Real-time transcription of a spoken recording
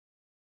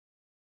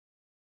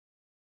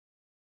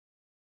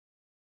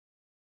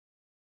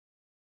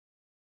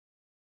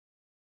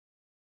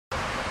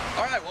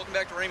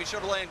welcome back to Ramey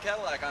Chevrolet and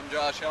Cadillac. I'm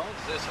Josh Owens.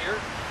 This here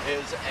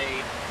is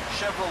a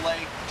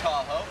Chevrolet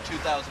Tahoe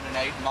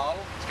 2008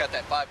 model. It's got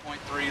that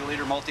 5.3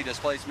 liter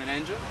multi-displacement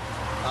engine.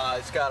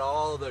 It's got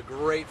all the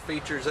great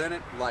features in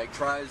it, like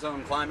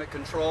tri-zone climate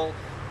control,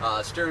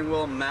 steering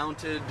wheel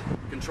mounted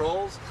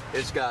controls.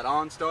 It's got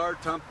OnStar,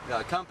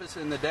 compass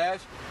in the dash,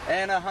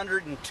 and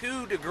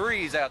 102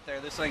 degrees out there.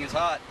 This thing is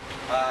hot.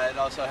 It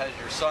also has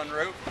your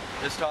sunroof.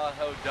 This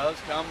Tahoe does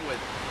come with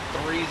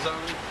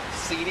 3-zone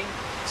seating,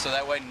 so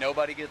that way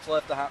nobody gets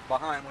left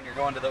behind when you're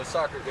going to those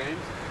soccer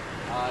games.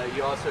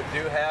 You also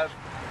do have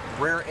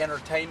rear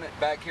entertainment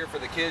back here for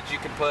the kids. You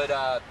can put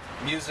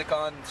music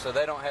on so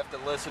they don't have to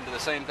listen to the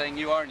same thing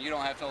you are, and you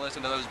don't have to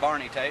listen to those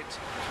Barney tapes.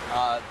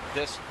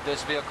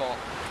 This vehicle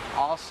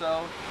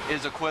also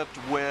is equipped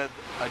with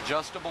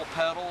adjustable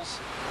pedals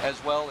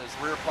as well as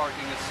rear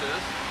parking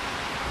assist.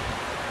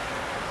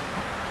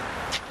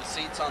 The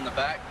seats on the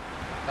back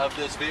of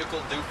this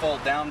vehicle do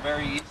fold down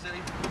very easily.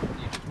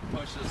 You just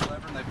push this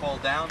lever and they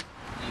fold down.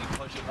 You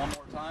push it one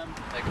more time,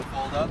 they can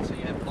fold up, so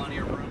you have plenty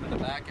of room in the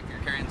back if you're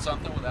carrying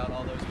something without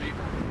all those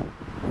people.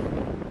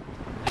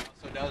 It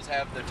also does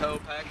have the tow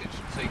package,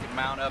 so you can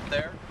mount up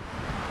there.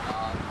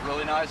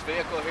 Really nice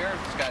vehicle here.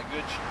 It's got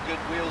good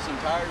wheels and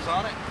tires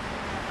on it.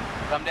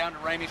 Come down to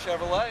Ramey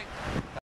Chevrolet.